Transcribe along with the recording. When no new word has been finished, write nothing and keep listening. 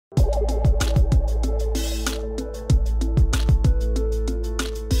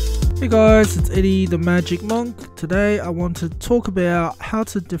Hey guys, it's Eddie the Magic Monk. Today I want to talk about how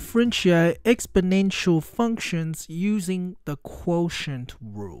to differentiate exponential functions using the quotient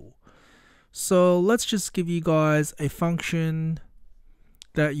rule. So let's just give you guys a function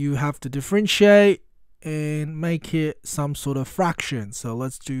that you have to differentiate and make it some sort of fraction. So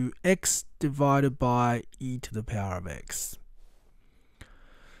let's do x divided by e to the power of x.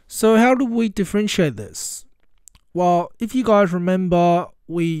 So how do we differentiate this? Well, if you guys remember,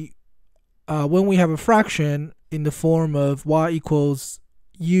 when we have a fraction in the form of y equals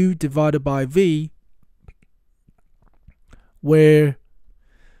u divided by v, where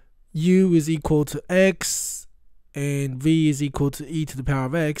u is equal to x and v is equal to e to the power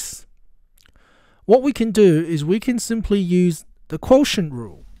of x, what we can do is we can simply use the quotient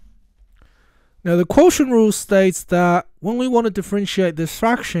rule. Now the quotient rule states that when we want to differentiate this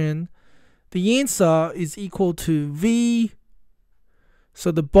fraction, the answer is equal to v, so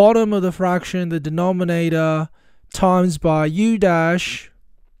the bottom of the fraction, the denominator, times by u dash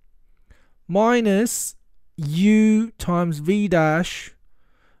minus u times v dash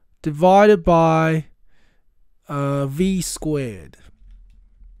divided by v squared.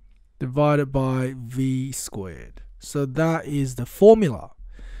 Divided by v squared. So that is the formula.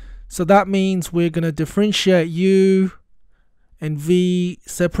 So that means we're going to differentiate u and v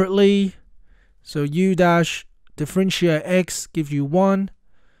separately. So u dash differentiate x gives you 1.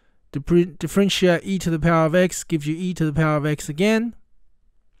 Differentiate e to the power of x gives you e to the power of x again.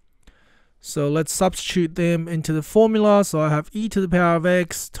 So let's substitute them into the formula. So I have e to the power of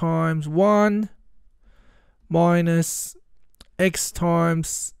x times 1 minus x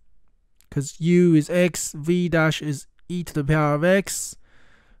times, because u is x, v dash is e to the power of x,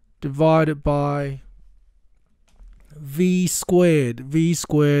 divided by v squared. V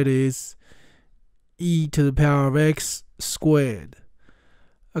squared is e to the power of x squared.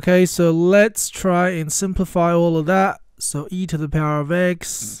 Okay, so let's try and simplify all of that. So e to the power of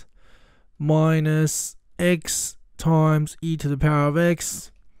x minus x times e to the power of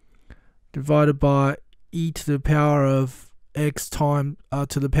x divided by e to the power of x times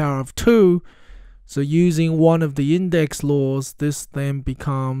to the power of 2. So using one of the index laws, this then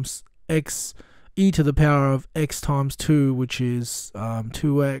becomes x e to the power of x times 2, which is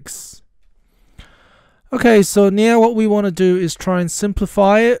 2x. Okay, so now what we want to do is try and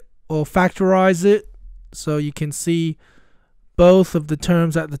simplify it or factorize it. So you can see both of the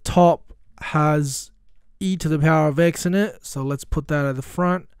terms at the top has e to the power of x in it. So let's put that at the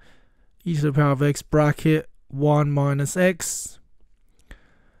front. E to the power of x bracket 1 minus x.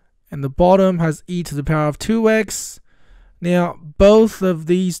 And the bottom has e to the power of 2x. Now both of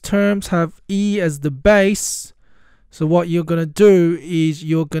these terms have e as the base. So what you're going to do is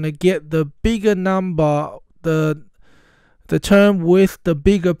you're going to get the bigger number, the term with the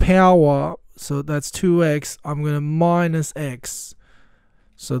bigger power. So that's 2x. I'm going to minus x.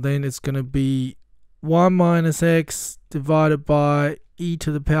 So then it's going to be 1 minus x divided by e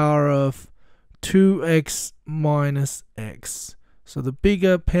to the power of 2x minus x. So the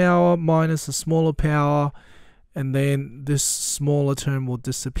bigger power minus the smaller power, and then this smaller term will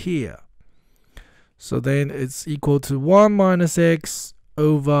disappear. So then it's equal to 1 minus x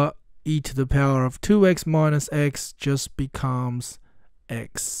over e to the power of 2x minus x just becomes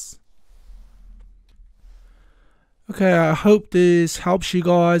x. Okay, I hope this helps you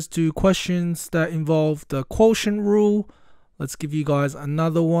guys do questions that involve the quotient rule. Let's give you guys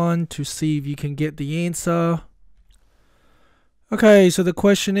another one to see if you can get the answer. Okay, so the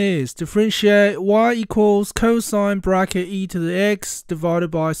question is, differentiate y equals cosine bracket e to the x divided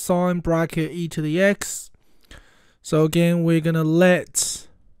by sine bracket e to the x. So again, we're going to let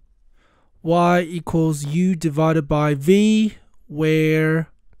y equals u divided by v, where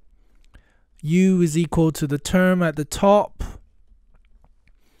u is equal to the term at the top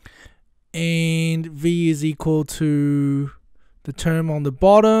and v is equal to the term on the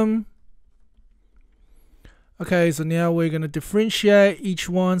bottom. Okay, so now we're going to differentiate each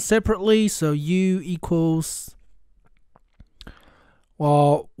one separately. So u equals,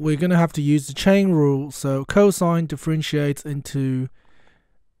 well, we're going to have to use the chain rule. So cosine differentiates into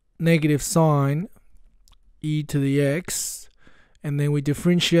negative sine e to the x. And then we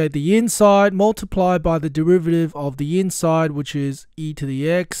differentiate the inside, multiply by the derivative of the inside, which is e to the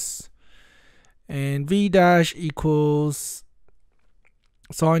x. And v dash equals,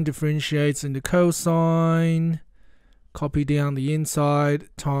 sine differentiates into cosine, copy down the inside,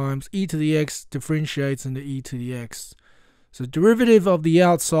 times e to the x differentiates into e to the x. So derivative of the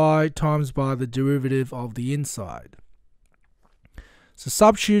outside times by the derivative of the inside. So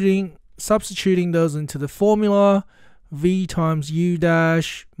substituting those into the formula, v times u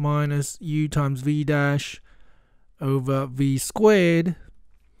dash minus u times v dash over v squared.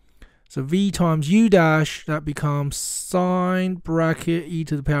 So v times u dash, that becomes sine bracket e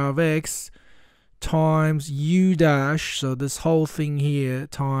to the power of x times u dash, so this whole thing here,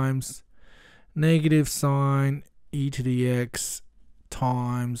 times negative sine e to the x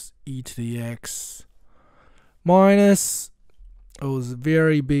times e to the x minus, it was a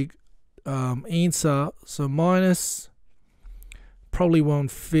very big answer, so minus probably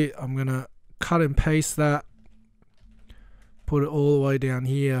won't fit. I'm going to cut and paste that, put it all the way down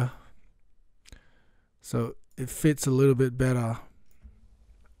here so it fits a little bit better.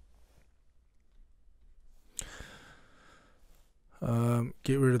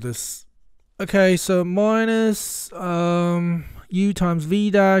 Get rid of this. Okay, so minus u times v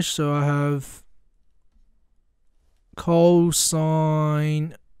dash, so I have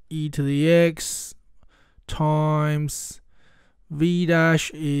cosine e to the x times v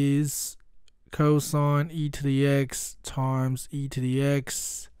dash is cosine e to the x times e to the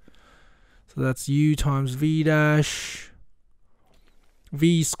x. So that's u times v dash.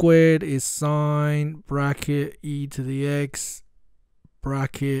 V squared is sine bracket e to the x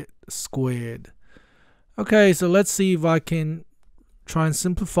bracket squared. Okay, so let's see if I can try and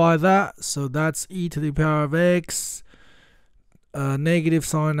simplify that. So that's e to the power of x, negative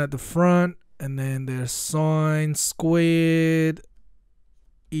sign at the front, and then there's sine squared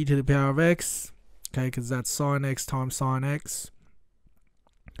e to the power of x, okay, because that's sine x times sine x,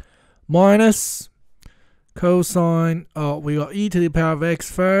 minus cosine, we got e to the power of x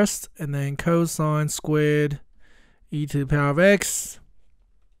first, and then cosine squared e to the power of x,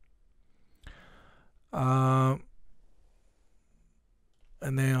 and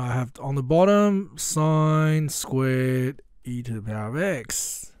then I have on the bottom sine squared e to the power of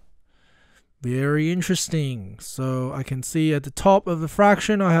x. Very interesting. So I can see at the top of the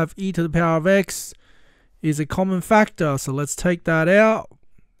fraction I have e to the power of x is a common factor, so let's take that out.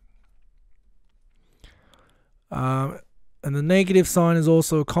 And the negative sign is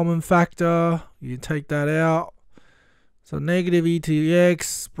also a common factor, you take that out. So negative e to the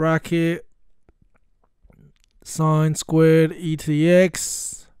x bracket sine squared e to the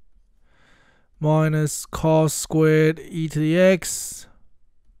x minus cos squared e to the x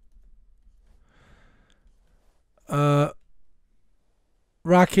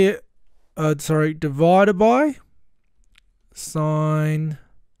divided by sine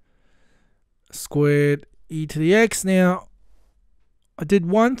squared e to the x. Now, I did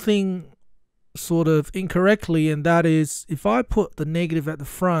one thing sort of incorrectly, and that is if I put the negative at the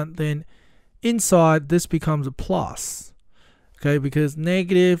front, then inside this becomes a plus. Okay, because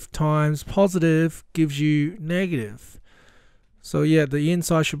negative times positive gives you negative. So yeah, the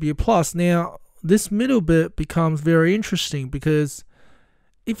inside should be a plus. Now, this middle bit becomes very interesting because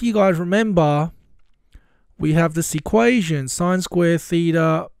if you guys remember, we have this equation, sine squared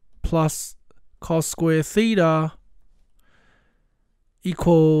theta plus cos squared theta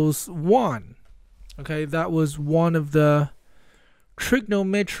equals 1. Okay, that was one of the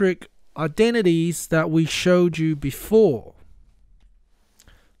trigonometric identities that we showed you before.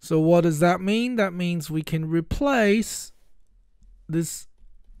 So what does that mean? That means we can replace this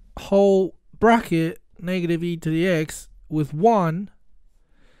whole bracket, negative e to the x, with 1,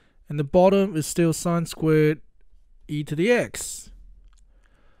 and the bottom is still sine squared e to the x.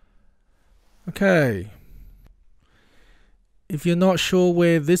 Okay. If you're not sure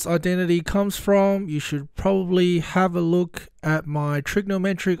where this identity comes from, you should probably have a look at my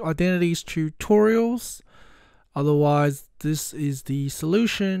trigonometric identities tutorials. Otherwise, this is the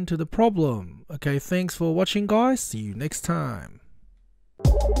solution to the problem. Okay, thanks for watching, guys. See you next time.